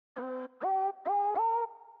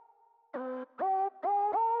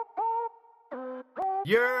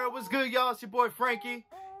Yeah, what's good, y'all? It's your boy Frankie.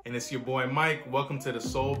 And it's your boy Mike. Welcome to the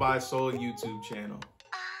Soul by Soul YouTube channel.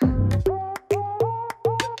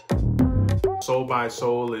 Soul by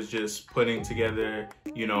Soul is just putting together,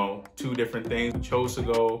 two different things. We chose to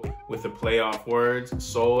go with the play off words.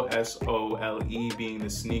 Soul, S-O-L-E, being the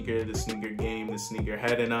sneaker game, the sneaker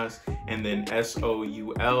head in us. And then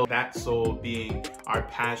S-O-U-L, that soul being our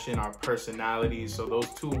passion, our personality. So those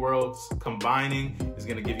two worlds combining is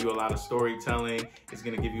gonna give you a lot of storytelling. It's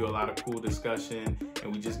gonna give you a lot of cool discussion.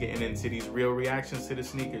 And we just getting into these real reactions to the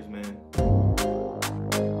sneakers, man.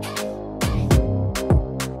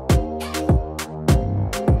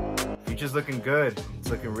 Future's looking good.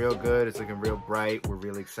 It's looking real good. It's looking real bright. We're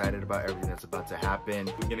really excited about everything that's about to happen.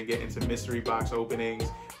 We're gonna get into mystery box openings.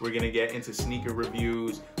 We're gonna get into sneaker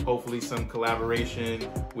reviews, hopefully some collaboration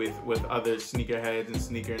with other sneakerheads and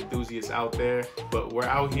sneaker enthusiasts out there. But we're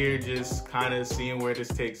out here just kind of seeing where this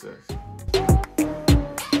takes us.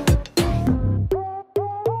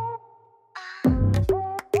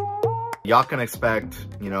 Y'all can expect,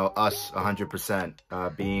 us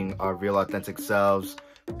 100%, being our real authentic selves,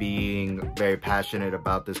 being very passionate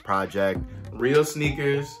about this project. Real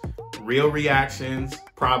sneakers, real reactions,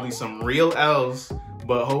 probably some real L's,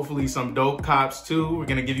 but hopefully some dope cops too. We're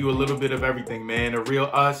gonna give you a little bit of everything, man. A real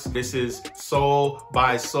us. This is Soul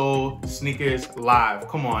by Soul Sneakers Live.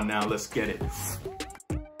 Come on now, let's get it.